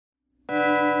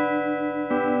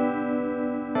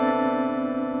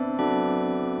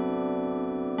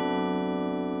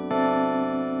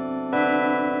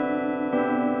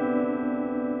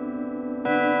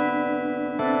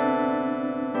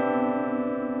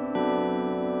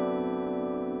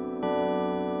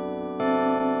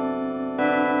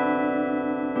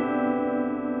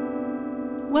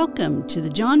Welcome to the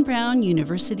John Brown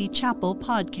University Chapel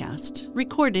podcast,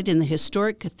 recorded in the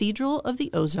historic Cathedral of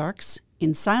the Ozarks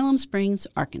in Siloam Springs,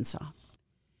 Arkansas.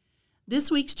 This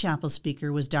week's chapel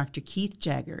speaker was Dr. Keith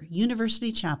Jagger,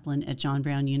 University Chaplain at John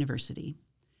Brown University.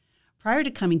 Prior to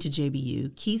coming to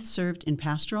JBU, Keith served in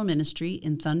pastoral ministry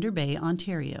in Thunder Bay,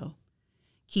 Ontario.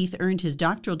 Keith earned his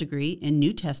doctoral degree in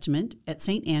New Testament at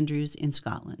St. Andrews in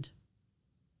Scotland.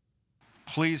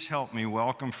 Please help me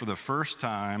welcome for the first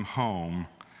time home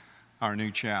our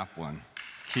new chaplain,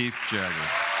 Keith Jagger.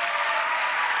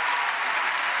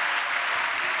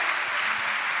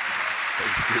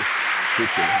 Thanks, Steve.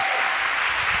 Appreciate it.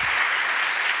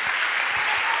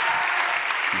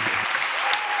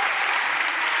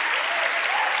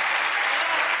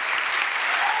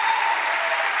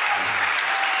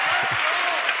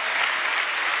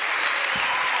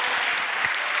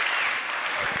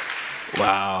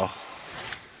 Wow.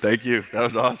 Thank you. That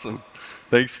was awesome.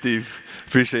 Thanks, Steve.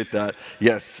 Appreciate that.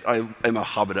 Yes, I'm a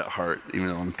hobbit at heart, even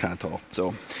though I'm kind of tall.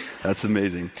 So that's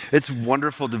amazing. It's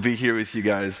wonderful to be here with you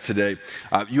guys today.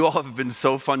 You all have been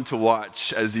so fun to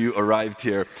watch as you arrived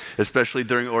here, especially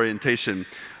during orientation.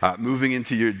 Moving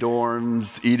into your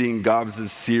dorms, eating gobs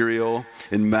of cereal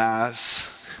in mass,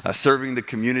 serving the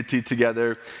community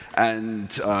together, and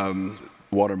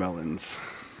watermelons.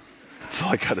 That's all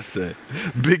I gotta say.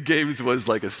 Big Games was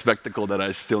like a spectacle that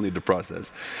I still need to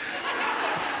process.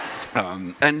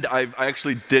 And I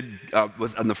actually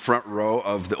was on the front row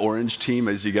of the orange team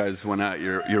as you guys went out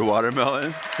your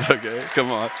watermelon. Okay, come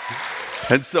on.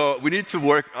 And so we need to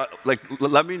work,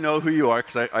 let me know who you are,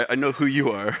 because I know who you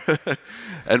are.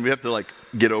 And we have to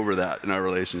get over that in our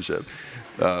relationship.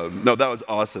 No, that was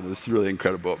awesome. It was really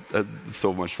incredible.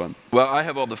 So much fun. Well, I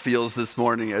have all the feels this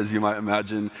morning, as you might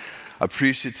imagine.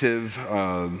 Appreciative,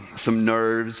 some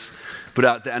nerves, but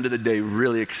at the end of the day,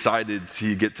 really excited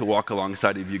to get to walk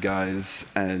alongside of you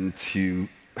guys and to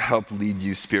help lead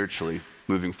you spiritually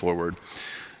moving forward.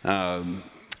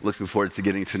 Looking forward to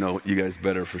getting to know you guys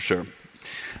better for sure.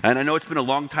 And I know it's been a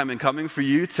long time in coming for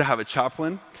you to have a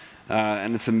chaplain,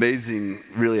 and it's amazing,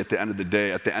 really, at the end of the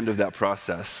day, at the end of that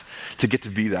process, to get to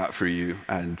be that for you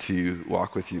and to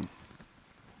walk with you.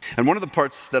 And one of the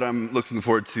parts that I'm looking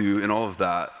forward to in all of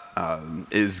that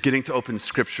is getting to open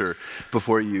Scripture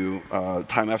before you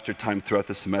time after time throughout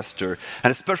the semester,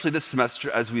 and especially this semester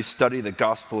as we study the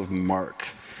Gospel of Mark,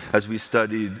 as we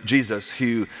studied Jesus,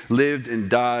 who lived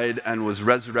and died and was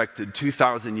resurrected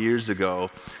 2,000 years ago,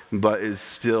 but is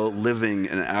still living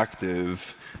and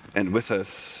active and with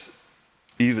us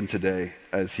even today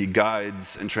as he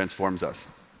guides and transforms us.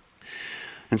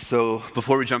 And so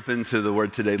before we jump into the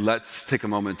word today, let's take a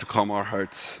moment to calm our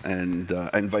hearts, and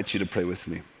I invite you to pray with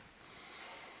me.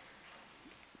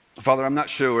 Father, I'm not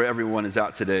sure where everyone is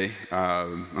at today.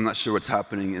 I'm not sure what's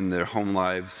happening in their home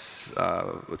lives,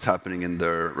 what's happening in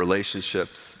their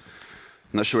relationships.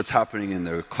 I'm not sure what's happening in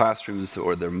their classrooms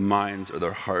or their minds or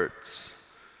their hearts,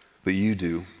 but you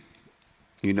do.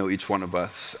 You know each one of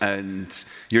us, and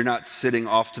you're not sitting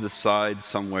off to the side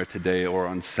somewhere today or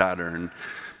on Saturn,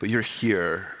 but you're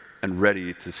here and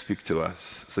ready to speak to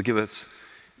us. So give us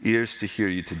ears to hear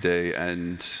you today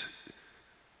and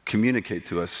communicate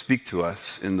to us, speak to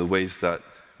us in the ways that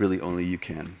really only you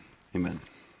can. Amen.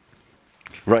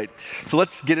 Right, so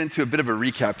let's get into a bit of a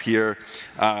recap here.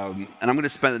 And I'm going to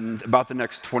spend about the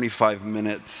next 25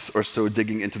 minutes or so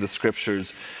digging into the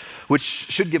scriptures, which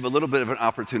should give a little bit of an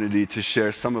opportunity to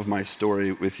share some of my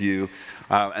story with you,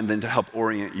 and then to help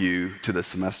orient you to the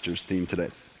semester's theme today.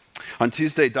 On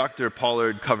Tuesday, Dr.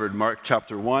 Pollard covered Mark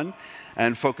chapter 1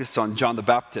 and focused on John the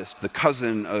Baptist, the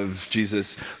cousin of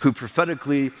Jesus, who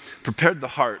prophetically prepared the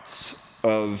hearts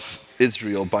of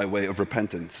Israel by way of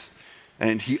repentance.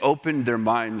 And he opened their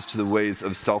minds to the ways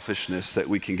of selfishness that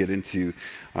we can get into,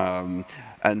 and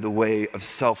the way of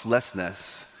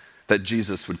selflessness that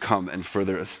Jesus would come and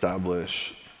further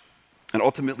establish. And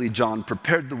ultimately, John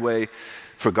prepared the way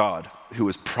for God, who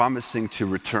was promising to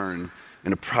return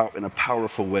in a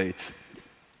powerful way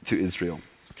to Israel.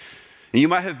 And you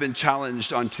might have been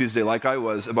challenged on Tuesday, like I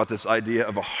was, about this idea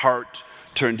of a heart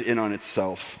turned in on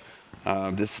itself,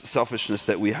 this selfishness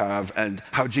that we have, and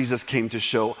how Jesus came to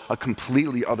show a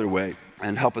completely other way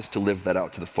and help us to live that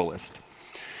out to the fullest.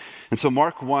 And so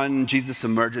Mark 1, Jesus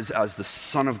emerges as the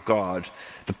Son of God,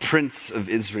 the Prince of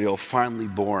Israel, finally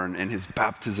born in his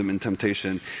baptism and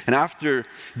temptation. And after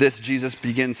this, Jesus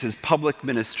begins his public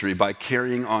ministry by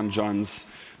carrying on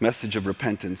John's message of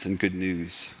repentance and good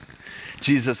news.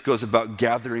 Jesus goes about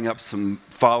gathering up some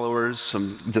followers,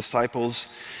 some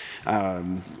disciples,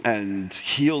 and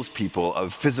heals people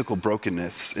of physical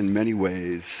brokenness in many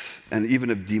ways, and even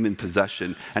of demon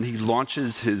possession. And he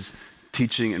launches his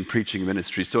teaching and preaching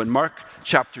ministry. So in Mark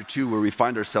chapter 2, where we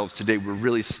find ourselves today, we're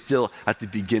really still at the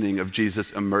beginning of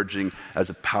Jesus emerging as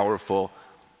a powerful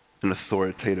and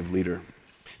authoritative leader.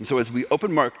 And so as we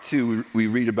open Mark 2, we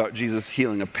read about Jesus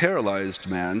healing a paralyzed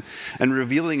man and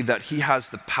revealing that he has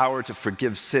the power to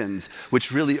forgive sins,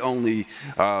 which really only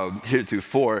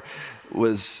heretofore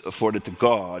was afforded to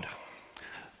God.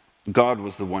 God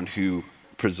was the one who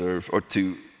preserved or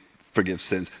to forgive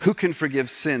sins. Who can forgive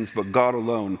sins but God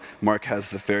alone, Mark has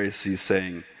the Pharisees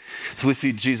saying. So we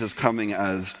see Jesus coming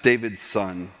as David's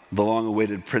son, the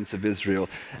long-awaited Prince of Israel.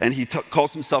 And he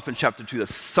calls himself in chapter 2 the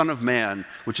Son of Man,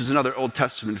 which is another Old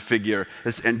Testament figure,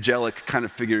 this angelic kind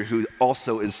of figure who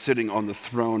also is sitting on the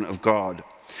throne of God.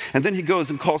 And then he goes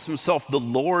and calls himself the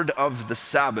Lord of the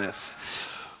Sabbath,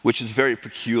 which is very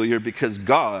peculiar because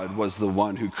God was the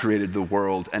one who created the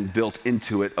world and built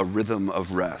into it a rhythm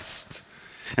of rest.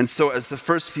 And so as the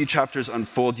first few chapters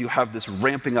unfold, you have this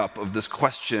ramping up of this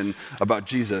question about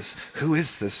Jesus. Who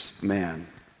is this man?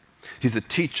 He's a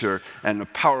teacher and a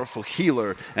powerful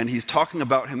healer, and he's talking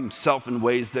about himself in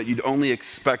ways that you'd only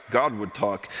expect God would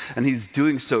talk. And he's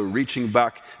doing so, reaching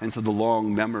back into the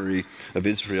long memory of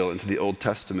Israel, into the Old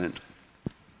Testament.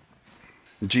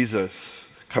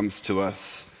 Jesus comes to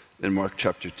us in Mark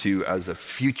chapter 2 as a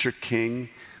future king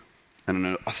and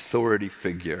an authority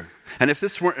figure. And if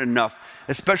this weren't enough,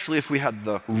 especially if we had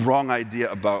the wrong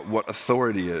idea about what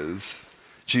authority is,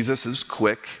 Jesus is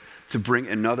quick to bring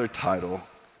another title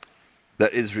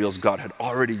that Israel's God had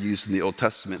already used in the Old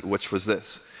Testament, which was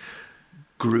this: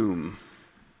 groom,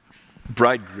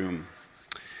 bridegroom.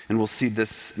 And we'll see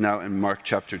this now in Mark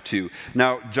chapter 2.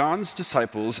 Now, John's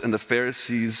disciples and the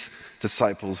Pharisees'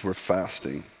 disciples were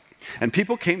fasting. And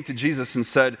people came to Jesus and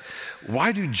said,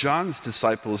 "Why do John's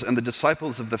disciples and the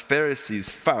disciples of the Pharisees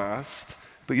fast,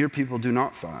 but your people do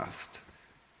not fast?"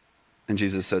 And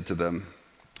Jesus said to them,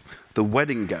 "The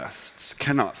wedding guests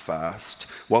cannot fast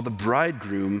while the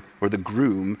bridegroom or the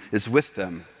groom is with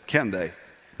them, can they?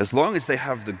 As long as they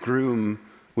have the groom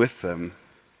with them,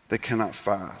 they cannot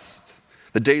fast.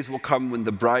 The days will come when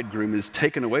the bridegroom is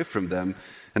taken away from them,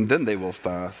 and then they will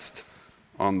fast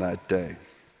on that day."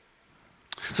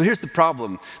 So here's the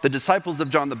problem. The disciples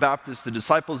of John the Baptist, the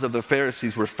disciples of the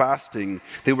Pharisees were fasting.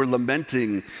 They were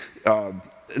lamenting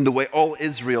in the way all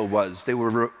Israel was. They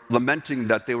were lamenting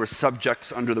that they were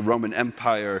subjects under the Roman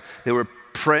Empire. They were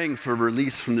praying for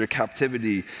release from their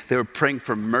captivity. They were praying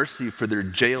for mercy for their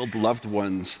jailed loved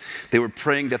ones. They were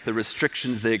praying that the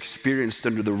restrictions they experienced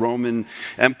under the Roman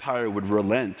Empire would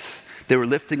relent. They were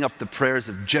lifting up the prayers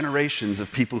of generations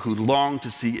of people who longed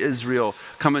to see Israel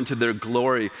come into their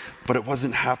glory, but it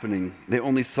wasn't happening. They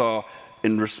only saw,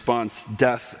 in response,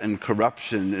 death and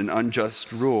corruption and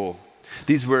unjust rule.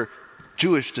 These were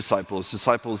Jewish disciples,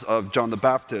 disciples of John the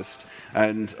Baptist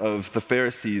and of the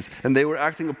Pharisees, and they were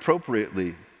acting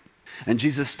appropriately. And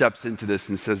Jesus steps into this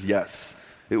and says, yes,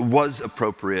 it was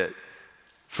appropriate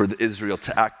for Israel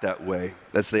to act that way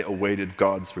as they awaited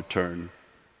God's return.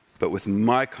 But with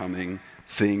my coming,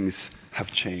 things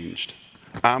have changed.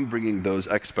 I'm bringing those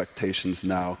expectations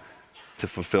now to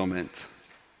fulfillment.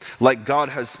 Like God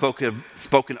has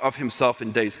spoken of himself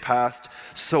in days past,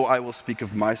 so I will speak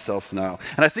of myself now.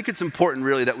 And I think it's important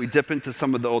really that we dip into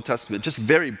some of the Old Testament, just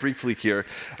very briefly here,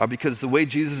 because the way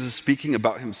Jesus is speaking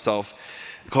about himself,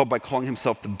 by calling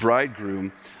himself the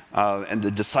bridegroom, and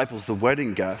the disciples the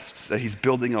wedding guests, that he's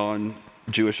building on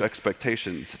Jewish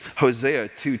expectations. Hosea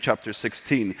 2, chapter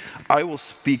 16, "I will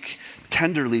speak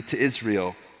tenderly to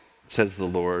Israel, says the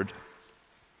Lord.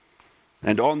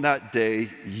 And on that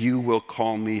day, you will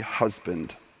call me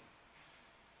husband."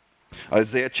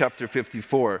 Isaiah chapter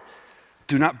 54,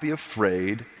 "Do not be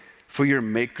afraid, for your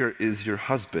maker is your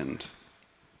husband.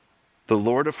 The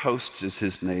Lord of hosts is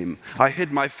his name. I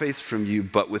hid my face from you,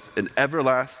 but with an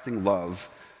everlasting love,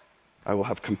 I will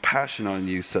have compassion on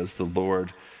you, says the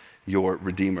Lord, your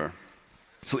Redeemer."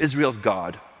 So Israel's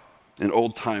God in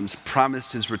old times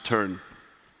promised his return,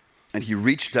 and he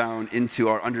reached down into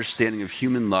our understanding of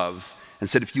human love and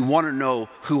said, if you want to know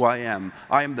who I am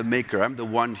the maker. I'm the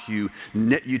one who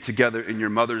knit you together in your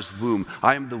mother's womb.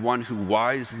 I am the one who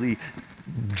wisely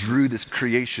drew this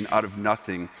creation out of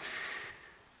nothing.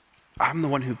 I'm the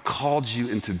one who called you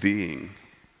into being,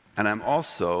 and I'm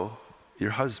also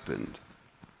your husband.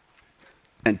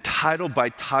 And title by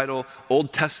title,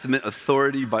 Old Testament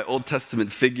authority by Old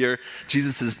Testament figure,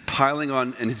 Jesus is piling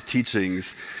on in his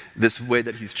teachings this way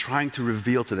that he's trying to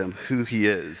reveal to them who he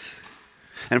is.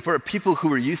 And for a people who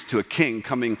were used to a king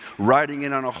coming riding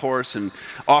in on a horse and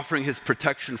offering his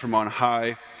protection from on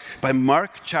high, by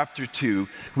Mark chapter 2,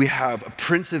 we have a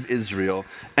prince of Israel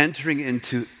entering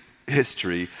into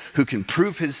history who can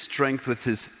prove his strength with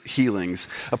his healings,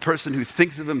 a person who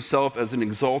thinks of himself as an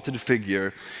exalted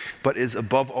figure, but is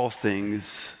above all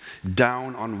things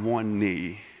down on one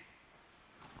knee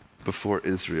before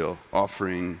Israel,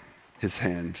 offering his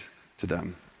hand to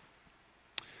them.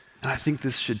 And I think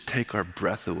this should take our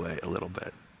breath away a little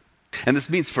bit. And this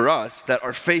means for us that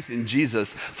our faith in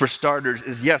Jesus, for starters,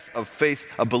 is yes, a faith,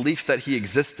 a belief that he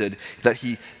existed, that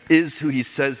he is who he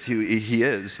says he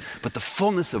is, but the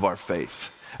fullness of our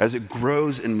faith, as it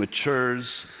grows and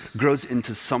matures, grows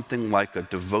into something like a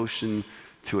devotion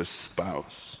to a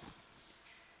spouse.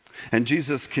 And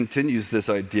Jesus continues this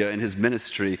idea in his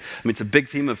ministry. I mean, it's a big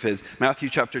theme of his. Matthew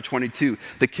chapter 22,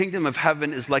 the kingdom of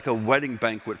heaven is like a wedding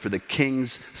banquet for the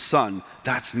king's son.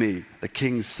 That's me, the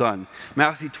king's son.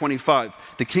 Matthew 25,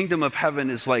 the kingdom of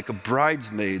heaven is like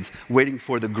bridesmaids waiting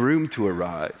for the groom to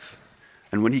arrive.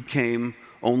 And when he came,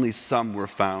 only some were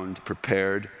found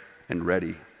prepared and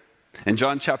ready. In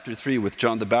John chapter 3 with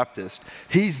John the Baptist,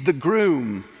 he's the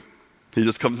groom. He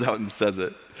just comes out and says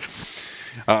it.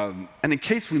 And in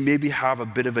case we maybe have a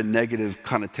bit of a negative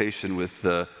connotation with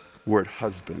the word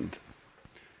husband,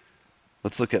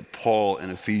 let's look at Paul in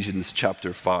Ephesians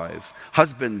chapter 5.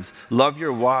 Husbands, love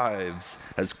your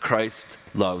wives as Christ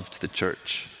loved the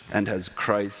church and as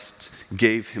Christ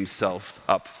gave himself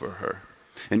up for her,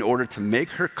 in order to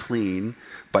make her clean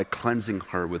by cleansing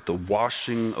her with the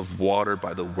washing of water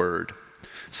by the word,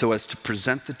 so as to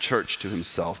present the church to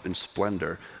himself in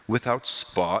splendor, without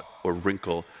spot or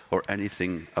wrinkle or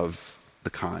anything of the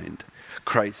kind.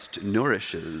 Christ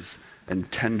nourishes and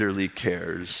tenderly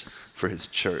cares for his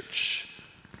church.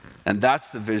 And that's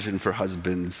the vision for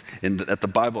husbands that the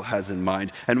Bible has in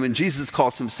mind. And when Jesus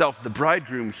calls himself the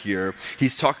bridegroom here,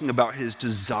 he's talking about his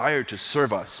desire to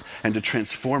serve us and to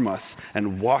transform us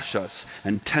and wash us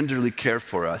and tenderly care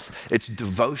for us. It's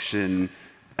devotion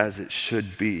as it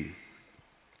should be.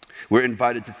 We're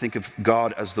invited to think of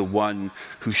God as the one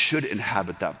who should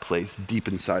inhabit that place deep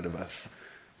inside of us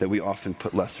that we often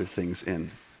put lesser things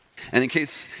in. And in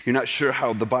case you're not sure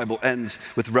how the Bible ends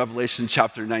with Revelation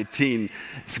chapter 19,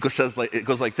 it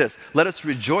goes like this: let us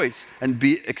rejoice and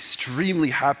be extremely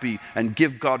happy and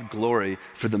give God glory,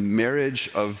 for the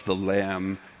marriage of the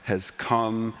Lamb has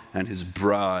come and his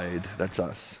bride, that's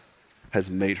us, has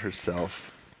made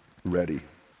herself ready.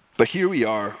 But here we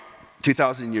are,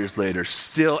 2,000 years later,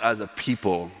 still as a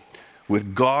people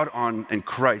with God and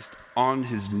Christ on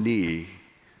his knee,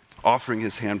 offering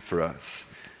his hand for us.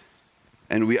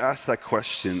 And we ask that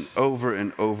question over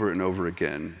and over and over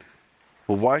again.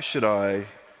 Well, why should I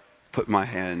put my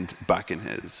hand back in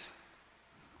his?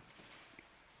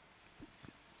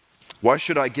 Why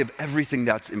should I give everything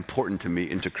that's important to me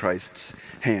into Christ's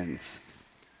hands?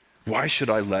 Why should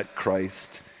I let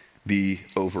Christ be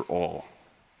over all?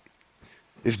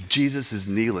 If Jesus is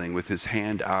kneeling with his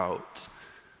hand out,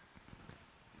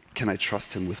 can I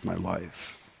trust him with my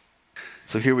life?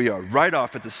 So here we are, right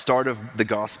off at the start of the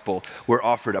gospel, we're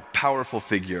offered a powerful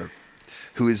figure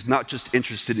who is not just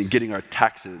interested in getting our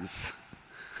taxes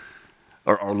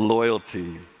or our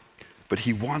loyalty, but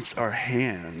he wants our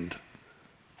hand,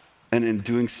 and in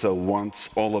doing so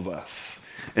wants all of us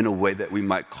in a way that we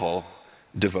might call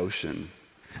devotion.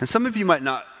 And some of you might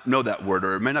not know that word,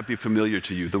 or it might not be familiar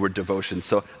to you, the word devotion.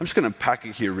 So I'm just going to unpack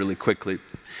it here really quickly.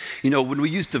 You know, when we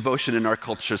use devotion in our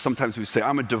culture, sometimes we say,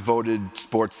 I'm a devoted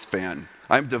sports fan.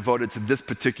 I'm devoted to this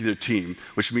particular team,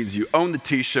 which means you own the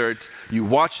t-shirt, you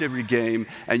watch every game,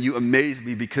 and you amaze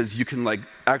me because you can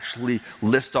actually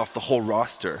list off the whole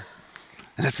roster.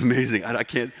 And that's amazing. I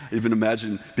can't even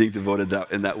imagine being devoted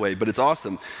in that way, but it's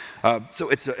awesome. So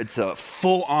it's a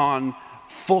full-on,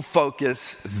 full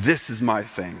focus, this is my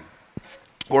thing.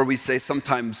 Or we say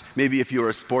sometimes, maybe if you were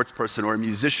a sports person or a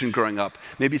musician growing up,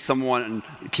 maybe someone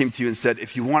came to you and said,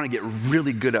 if you want to get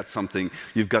really good at something,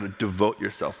 you've got to devote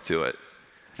yourself to it.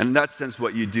 And in that sense,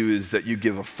 what you do is that you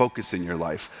give a focus in your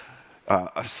life,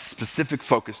 a specific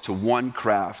focus to one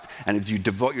craft, and as you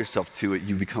devote yourself to it,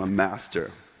 you become a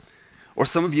master. Or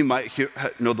some of you might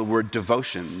know the word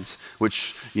devotions,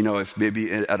 which, you know, if maybe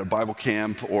at a Bible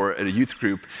camp or at a youth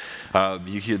group,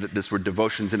 you hear that this word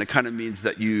devotions, and it kind of means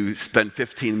that you spend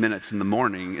 15 minutes in the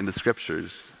morning in the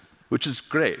scriptures, which is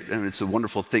great, and it's a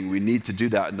wonderful thing. We need to do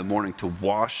that in the morning to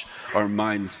wash our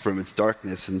minds from its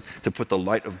darkness and to put the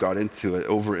light of God into it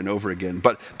over and over again.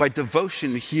 But by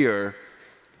devotion here,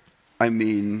 I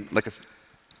mean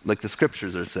like the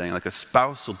scriptures are saying, like a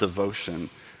spousal devotion,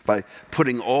 by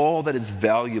putting all that is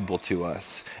valuable to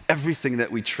us, everything that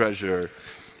we treasure,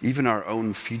 even our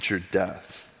own future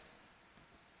death,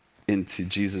 into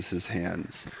Jesus'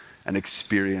 hands and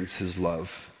experience his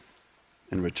love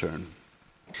in return.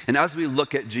 And as we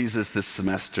look at Jesus this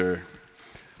semester,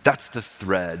 that's the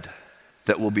thread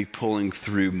that we'll be pulling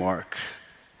through Mark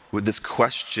with this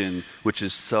question, which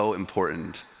is so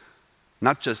important.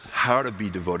 Not just how to be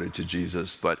devoted to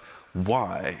Jesus, but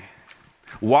why.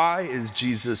 Why is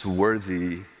Jesus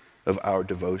worthy of our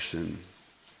devotion?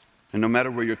 And no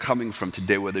matter where you're coming from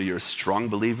today, whether you're a strong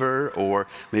believer, or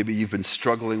maybe you've been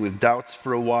struggling with doubts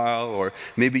for a while, or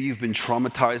maybe you've been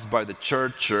traumatized by the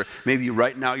church, or maybe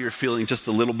right now you're feeling just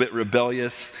a little bit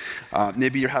rebellious,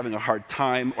 maybe you're having a hard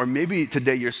time, or maybe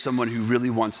today you're someone who really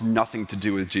wants nothing to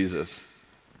do with Jesus.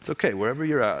 It's okay, wherever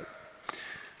you're at.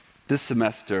 This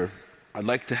semester, I'd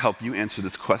like to help you answer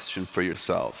this question for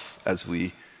yourself as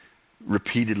we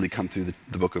repeatedly come through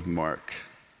the book of Mark.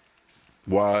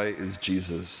 Why is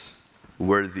Jesus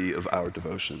worthy of our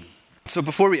devotion? So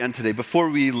before we end today, before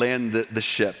we land the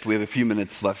ship, we have a few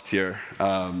minutes left here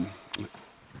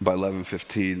by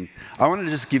 11:15. I want to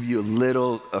just give you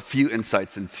a few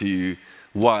insights into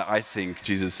why I think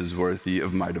Jesus is worthy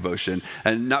of my devotion.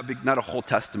 And not a whole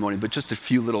testimony, but just a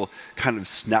few little kind of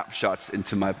snapshots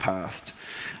into my past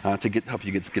to help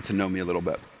you get to know me a little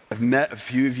bit. I've met a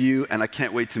few of you, and I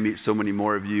can't wait to meet so many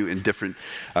more of you in different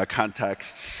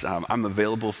contexts. I'm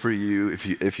available for you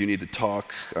if you need to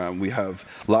talk. We have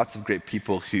lots of great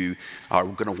people who are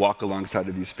going to walk alongside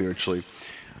of you spiritually.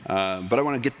 But I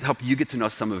want to help you get to know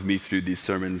some of me through these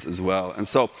sermons as well. And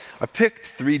so I picked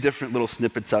 3 different little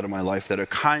snippets out of my life that are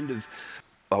kind of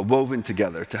woven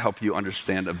together to help you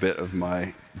understand a bit of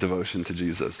my devotion to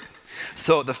Jesus.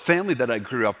 So the family that I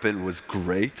grew up in was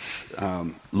great.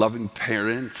 Loving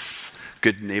parents,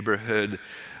 good neighborhood,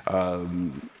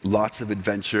 lots of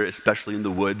adventure, especially in the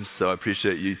woods. So I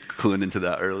appreciate you cluing into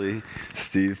that early,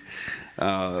 Steve.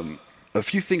 A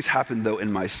few things happened, though,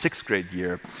 in my 6th grade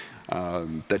year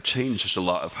that changed a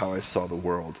lot of how I saw the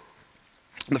world.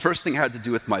 The first thing had to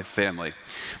do with my family.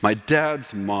 My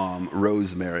dad's mom,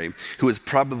 Rosemary, who was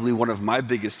probably one of my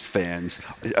biggest fans,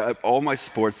 at all my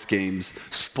sports games,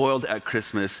 spoiled at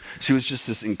Christmas. She was just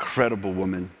this incredible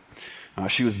woman.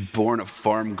 She was born a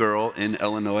farm girl in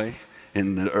Illinois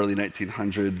in the early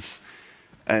 1900s.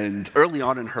 And early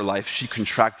on in her life, she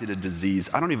contracted a disease.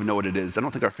 I don't even know what it is. I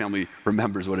don't think our family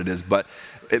remembers what it is, but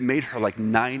it made her like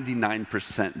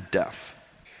 99% deaf.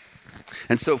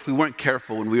 And so if we weren't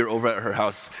careful when we were over at her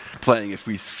house playing, if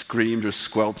we screamed or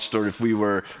squelched, or if we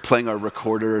were playing our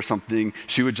recorder or something,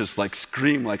 she would just like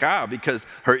scream like, because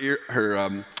her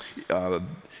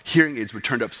hearing aids were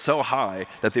turned up so high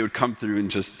that they would come through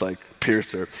and just like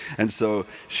pierce her. And so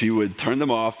she would turn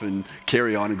them off and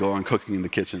carry on and go on cooking in the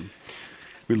kitchen.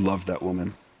 We loved that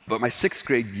woman. But my 6th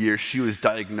grade year, she was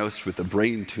diagnosed with a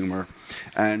brain tumor.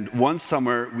 And one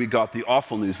summer, we got the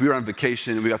awful news. We were on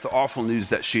vacation, and we got the awful news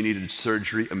that she needed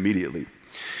surgery immediately.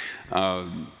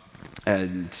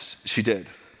 And she did.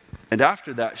 And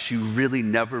after that, she really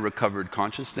never recovered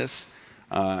consciousness.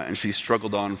 And she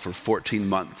struggled on for 14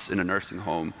 months in a nursing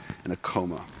home in a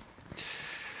coma.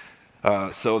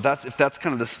 So if that's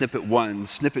kind of the snippet 1.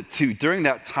 Snippet 2, during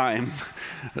that time,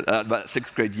 about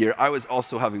 6th grade year, I was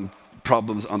also having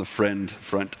problems on the friend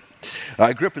front.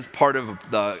 I grew up as part of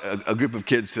a group of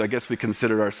kids who I guess we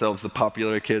considered ourselves the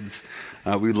popular kids.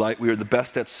 We were the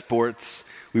best at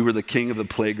sports. We were the king of the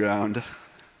playground.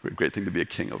 We're a great thing to be a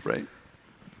king of, right?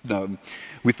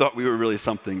 We thought we were really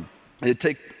something. It'd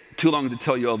take too long to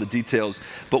tell you all the details,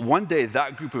 but one day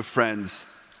that group of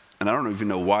friends, and I don't even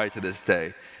know why to this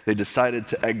day, they decided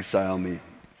to exile me.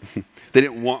 They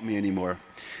didn't want me anymore.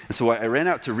 And so I ran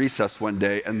out to recess one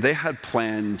day, and they had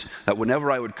planned that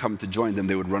whenever I would come to join them,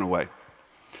 they would run away.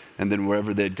 And then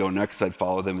wherever they'd go next, I'd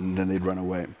follow them, and then they'd run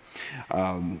away.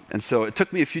 And so it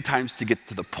took me a few times to get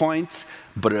to the point,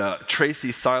 but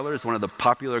Tracy Seiler is one of the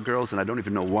popular girls, and I don't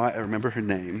even know why I remember her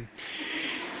name.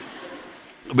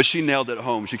 But she nailed it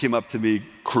home. She came up to me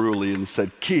cruelly and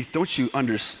said, "Keith, don't you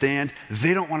understand?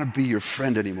 They don't want to be your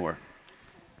friend anymore."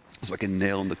 It was like a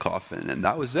nail in the coffin, and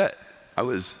that was it. I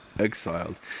was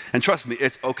exiled. And trust me,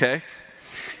 it's okay.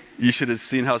 You should have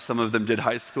seen how some of them did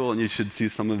high school, and you should see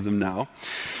some of them now.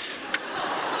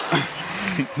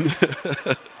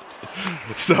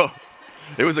 So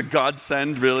it was a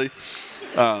godsend, really.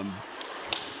 But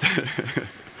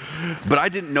I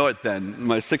didn't know it then.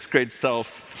 My 6th grade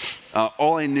self,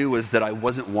 all I knew was that I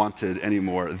wasn't wanted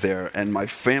anymore there, and my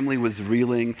family was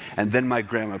reeling, and then my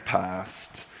grandma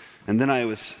passed. And then I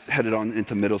was headed on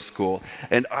into middle school,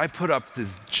 and I put up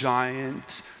this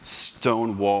giant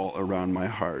stone wall around my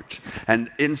heart.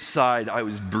 And inside, I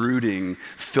was brooding,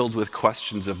 filled with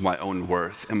questions of my own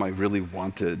worth. Am I really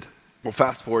wanted? Well,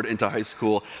 fast forward into high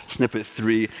school, snippet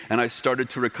 3, and I started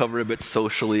to recover a bit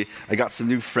socially. I got some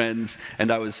new friends,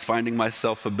 and I was finding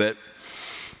myself a bit.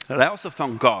 And I also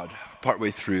found God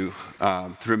partway through a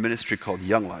ministry called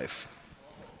Young Life.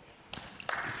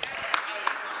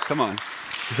 Come on.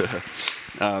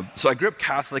 So I grew up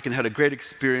Catholic and had a great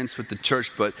experience with the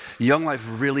church, but Young Life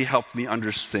really helped me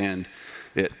understand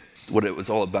what it was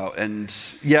all about. And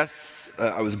yes,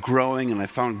 I was growing and I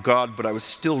found God, but I was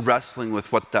still wrestling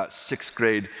with what that 6th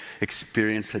grade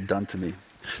experience had done to me.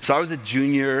 So I was a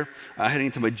junior, heading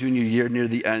into my junior year, near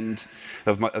the end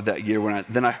of that year, when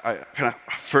I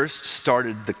first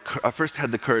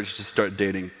had the courage to start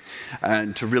dating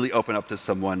and to really open up to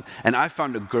someone. And I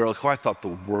found a girl who I thought the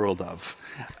world of.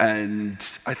 And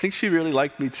I think she really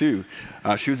liked me too.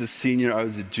 She was a senior, I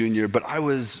was a junior, but I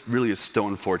was really a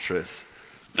stone fortress.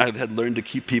 I had learned to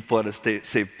keep people at a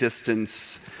safe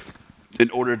distance. In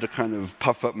order to kind of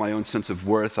puff up my own sense of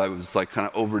worth, I was like kind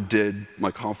of overdid my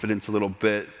confidence a little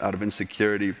bit out of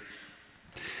insecurity.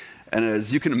 And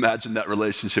as you can imagine, that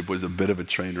relationship was a bit of a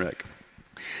train wreck.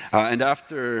 And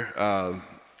after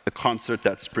a concert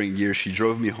that spring year, she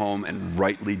drove me home and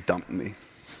rightly dumped me.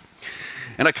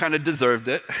 And I kind of deserved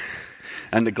it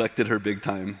and neglected her big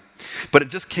time. But it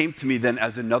just came to me then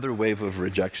as another wave of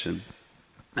rejection.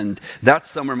 And that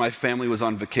summer, my family was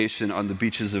on vacation on the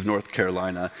beaches of North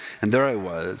Carolina, and there I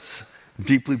was,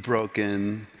 deeply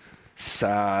broken,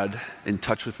 sad, in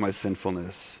touch with my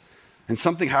sinfulness. And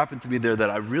something happened to me there that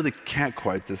I really can't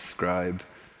quite describe.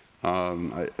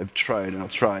 I've tried and I'll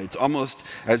try. It's almost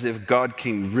as if God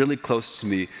came really close to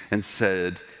me and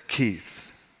said,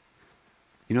 Keith,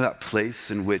 you know that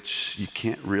place in which you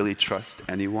can't really trust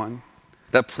anyone?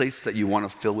 That place that you want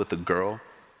to fill with a girl?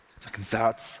 It's like,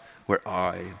 that's where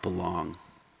I belong.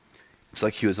 It's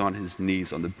like he was on his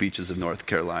knees on the beaches of North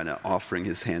Carolina, offering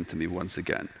his hand to me once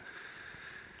again.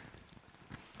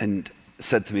 And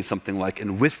said to me something like,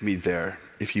 and with me there,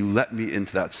 if you let me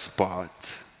into that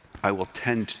spot, I will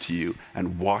tend to you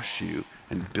and wash you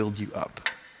and build you up.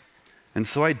 And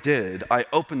so I did. I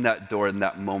opened that door in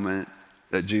that moment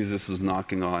that Jesus was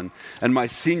knocking on. And my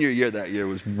senior year that year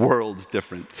was worlds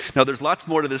different. Now, there's lots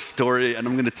more to this story, and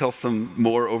I'm going to tell some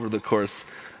more over the course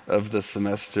of the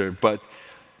semester. But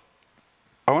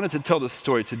I wanted to tell this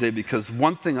story today because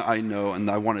one thing I know and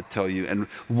I want to tell you, and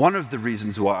one of the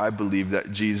reasons why I believe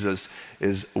that Jesus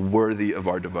is worthy of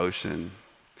our devotion,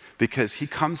 because he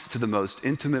comes to the most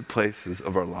intimate places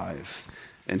of our lives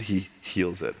and he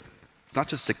heals it. Not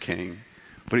just a king,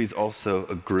 but he's also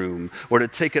a groom. Or to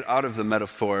take it out of the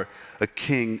metaphor, a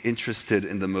king interested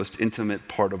in the most intimate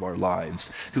part of our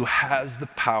lives, who has the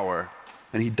power,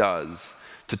 and he does,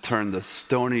 to turn the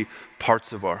stony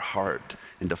parts of our heart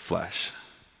into flesh.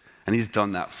 And he's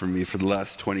done that for me for the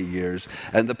last 20 years.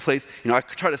 And the place, I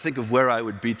try to think of where I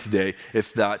would be today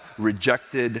if that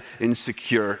rejected,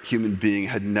 insecure human being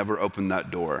had never opened that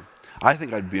door. I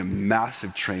think I'd be a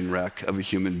massive train wreck of a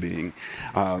human being,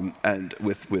 and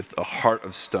with a heart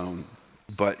of stone.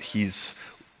 But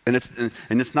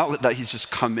it's not that he's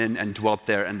just come in and dwelt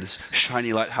there and this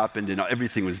shiny light happened and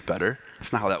everything was better.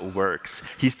 That's not how that works.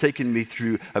 He's taken me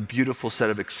through a beautiful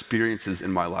set of experiences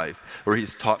in my life where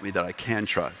he's taught me that I can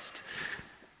trust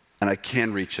and I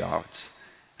can reach out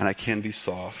and I can be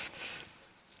soft.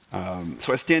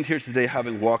 So I stand here today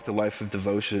having walked a life of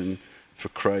devotion for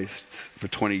Christ for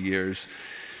 20 years.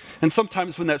 And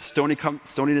sometimes when that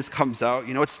stoniness comes out,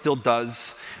 it still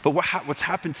does. But what's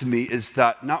happened to me is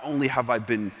that not only have I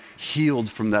been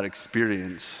healed from that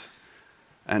experience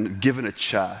and given a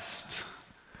chest,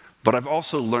 but I've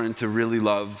also learned to really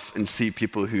love and see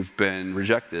people who've been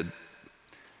rejected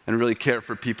and really care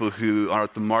for people who are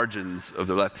at the margins of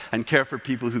their life and care for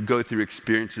people who go through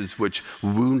experiences which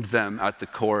wound them at the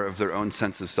core of their own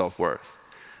sense of self-worth.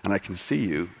 And I can see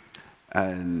you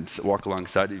and walk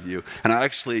alongside of you. And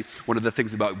one of the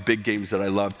things about big games that I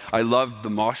loved the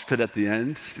mosh pit at the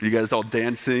end. You guys all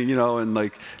dancing, and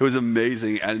it was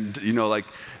amazing. And,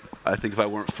 I think if I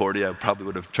weren't 40, I probably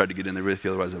would have tried to get in there with you,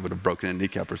 otherwise I would have broken a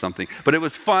kneecap or something. But it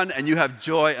was fun, and you have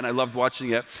joy, and I loved watching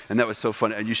it, and that was so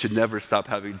fun, and you should never stop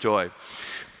having joy.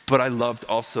 But I loved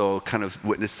also kind of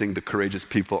witnessing the courageous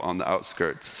people on the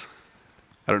outskirts.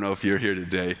 I don't know if you're here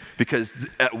today, because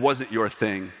it wasn't your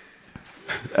thing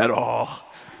at all.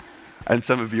 And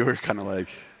some of you are kind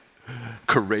of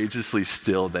courageously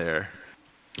still there.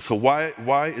 So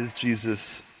why is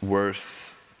Jesus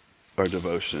worth our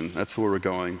devotion? That's where we're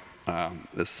going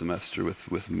this semester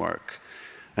with Mark.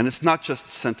 And it's not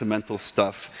just sentimental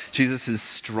stuff. Jesus is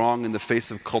strong in the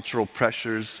face of cultural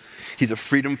pressures. He's a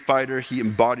freedom fighter. He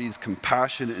embodies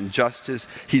compassion and justice.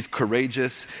 He's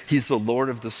courageous. He's the Lord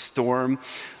of the storm.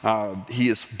 He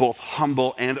is both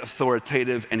humble and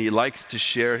authoritative, and he likes to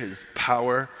share his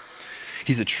power.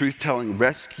 He's a truth-telling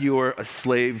rescuer, a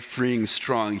slave-freeing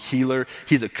strong healer.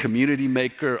 He's a community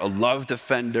maker, a love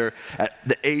defender. At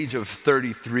the age of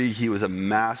 33, he was a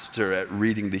master at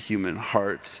reading the human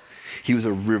heart. He was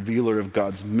a revealer of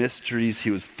God's mysteries.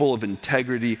 He was full of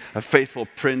integrity, a faithful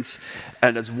prince.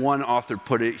 And as one author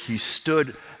put it, he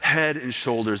stood head and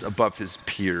shoulders above his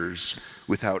peers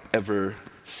without ever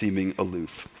seeming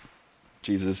aloof.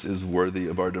 Jesus is worthy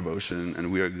of our devotion,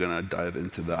 and we are going to dive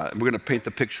into that. And we're going to paint the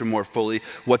picture more fully.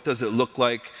 What does it look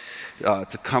like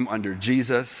to come under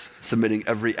Jesus, submitting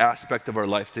every aspect of our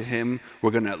life to him?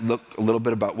 We're going to look a little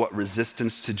bit about what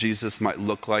resistance to Jesus might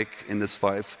look like in this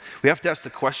life. We have to ask the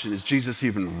question, is Jesus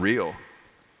even real?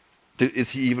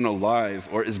 Is he even alive,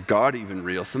 or is God even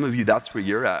real? Some of you, that's where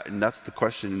you're at, and that's the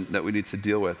question that we need to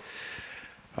deal with.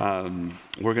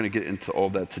 We're going to get into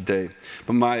all that today.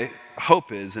 But my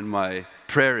hope is, and my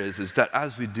prayer is that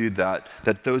as we do that,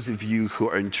 that those of you who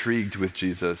are intrigued with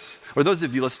Jesus, or those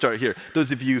of you, let's start here,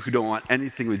 those of you who don't want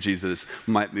anything with Jesus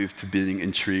might move to being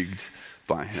intrigued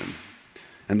by him.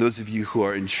 And those of you who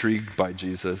are intrigued by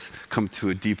Jesus come to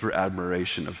a deeper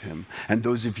admiration of him. And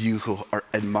those of you who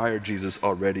admire Jesus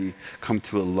already come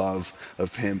to a love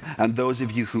of him. And those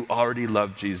of you who already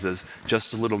love Jesus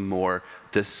just a little more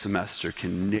this semester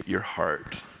can knit your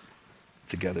heart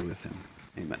together with him.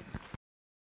 Amen.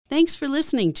 Thanks for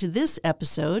listening to this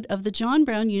episode of the John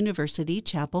Brown University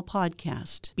Chapel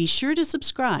Podcast. Be sure to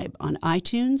subscribe on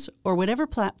iTunes or whatever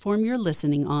platform you're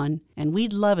listening on, and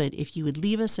we'd love it if you would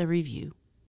leave us a review.